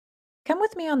Come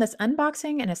with me on this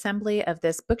unboxing and assembly of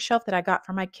this bookshelf that I got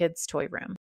from my kids' toy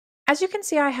room. As you can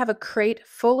see, I have a crate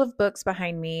full of books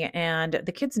behind me, and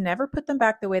the kids never put them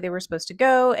back the way they were supposed to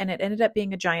go, and it ended up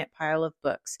being a giant pile of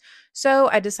books. So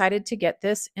I decided to get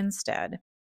this instead.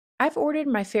 I've ordered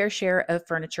my fair share of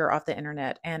furniture off the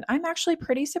internet, and I'm actually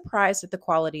pretty surprised at the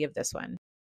quality of this one.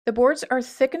 The boards are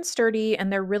thick and sturdy,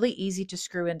 and they're really easy to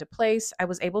screw into place. I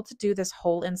was able to do this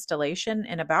whole installation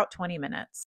in about 20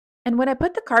 minutes. And when I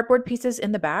put the cardboard pieces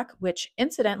in the back, which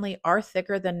incidentally are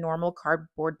thicker than normal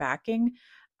cardboard backing,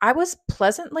 I was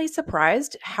pleasantly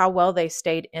surprised how well they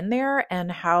stayed in there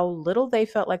and how little they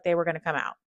felt like they were going to come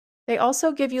out. They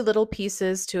also give you little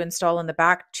pieces to install in the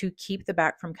back to keep the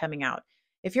back from coming out.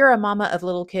 If you're a mama of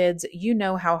little kids, you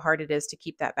know how hard it is to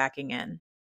keep that backing in.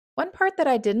 One part that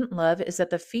I didn't love is that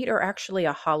the feet are actually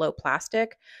a hollow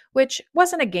plastic, which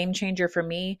wasn't a game changer for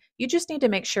me. You just need to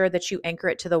make sure that you anchor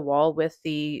it to the wall with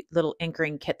the little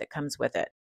anchoring kit that comes with it.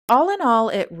 All in all,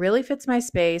 it really fits my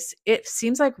space. It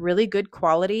seems like really good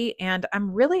quality, and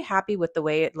I'm really happy with the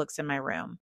way it looks in my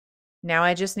room. Now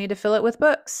I just need to fill it with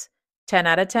books. 10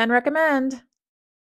 out of 10 recommend.